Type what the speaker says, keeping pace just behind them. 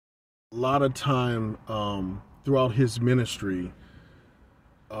A lot of time throughout his ministry,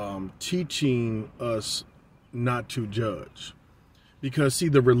 teaching us not to judge. Because, see,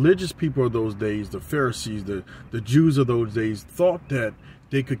 the religious people of those days, the Pharisees, the Jews of those days, thought that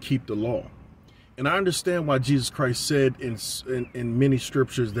they could keep the law. And I understand why Jesus Christ said in many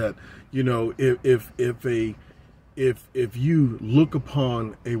scriptures that, you know, if you look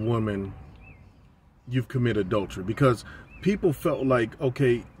upon a woman, you've committed adultery. Because people felt like,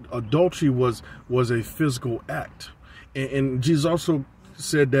 okay, adultery was a physical act. And Jesus also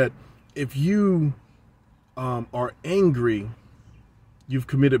said that if you are angry, you've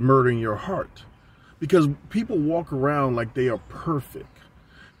committed murder in your heart. Because people walk around like they are perfect.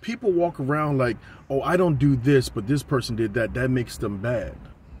 People walk around like, oh, I don't do this, but this person did that. That makes them bad.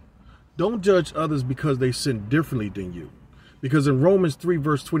 Don't judge others because they sin differently than you. Because in Romans 3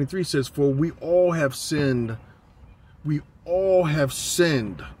 verse 23 says, for we all have sinned. We all have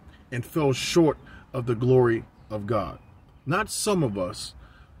sinned and fell short of the glory of God. Not some of us,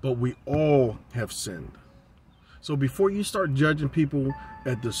 but we all have sinned. So before you start judging people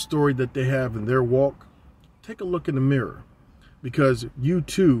at the story that they have in their walk, take a look in the mirror. Because you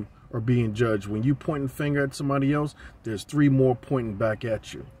too are being judged. When you point a finger at somebody else, there's 3 more pointing back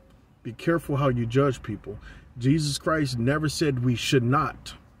at you. Be careful how you judge people. Jesus Christ never said we should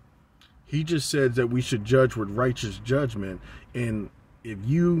not. He just said that we should judge with righteous judgment. And if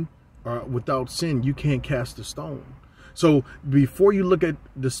you are without sin, you can't cast a stone. So before you look at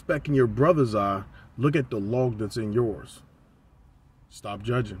the speck in your brother's eye, look at the log that's in yours. Stop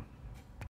judging.